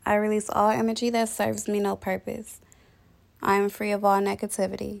I release all energy that serves me no purpose. I am free of all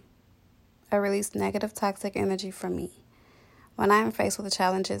negativity. I release negative, toxic energy from me. When I am faced with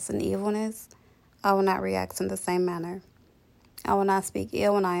challenges and evilness, I will not react in the same manner. I will not speak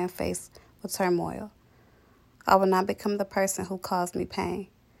ill when I am faced with turmoil. I will not become the person who caused me pain.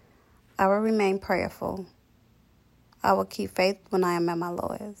 I will remain prayerful. I will keep faith when I am at my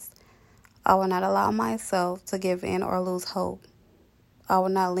lowest. I will not allow myself to give in or lose hope. I will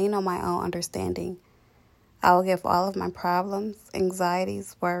not lean on my own understanding. I will give all of my problems,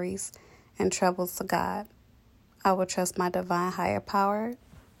 anxieties, worries, and troubles to God. I will trust my divine higher power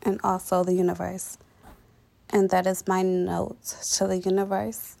and also the universe. And that is my note to the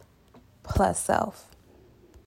universe plus self.